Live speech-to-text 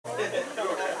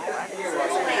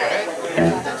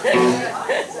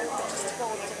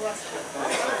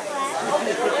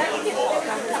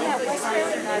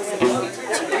1,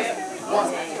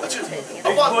 2, 3,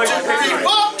 4. Help!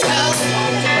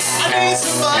 I need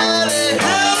somebody.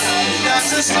 Help! Not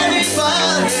just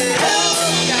anybody. Help!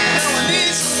 No, I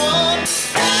need someone.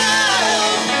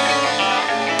 Help!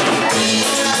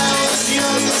 When I was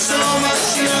younger, so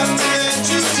much younger than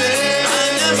today,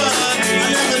 I never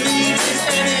needed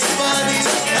anybody's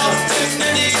help in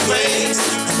any way.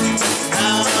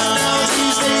 Now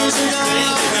these days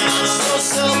I'm so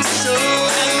self-assured.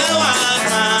 And now I've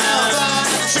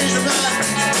changed my mind.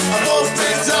 I've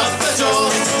opened up the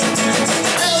door.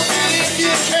 Help me if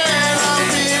you can, I'm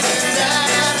feeling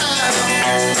down.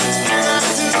 I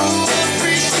do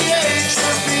appreciate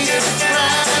you being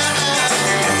around.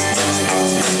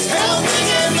 Help me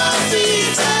get my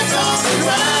feet back on the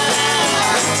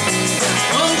ground.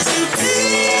 Won't you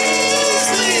please,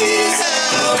 please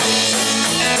help me?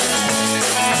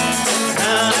 I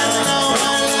know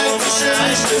my life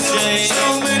has changed so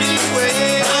many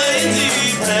ways.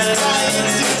 My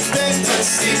independence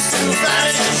seems to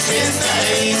vanish in the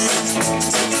haze.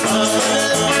 Now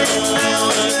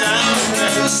I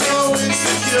feel so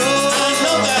insecure. I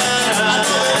know that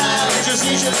I just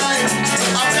need your life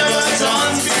I've never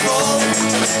done before.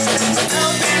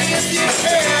 Help me if you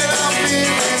can, I'm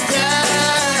feeling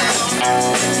down.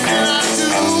 And I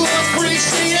do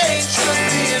appreciate you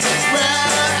being around.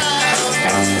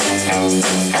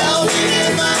 Help me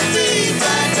get my feet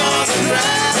back on the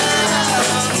ground.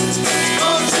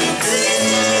 Won't you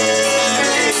please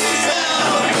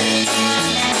help me?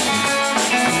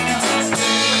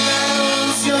 When I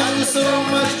was younger, so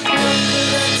much younger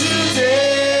than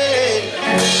today,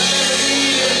 I never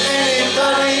needed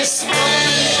anybody's help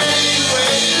in any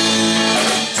way.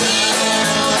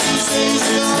 Now these days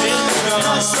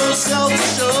I'm so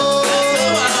self-assured.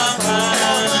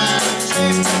 I've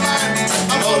changed my mind.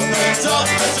 I've opened up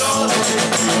the door.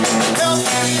 Help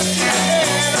me if you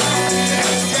can, I'm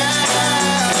feeling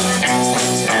down.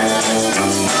 And I do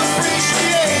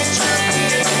appreciate you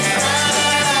being around.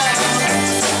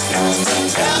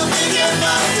 Help me get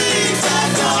my feet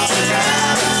back on the ground.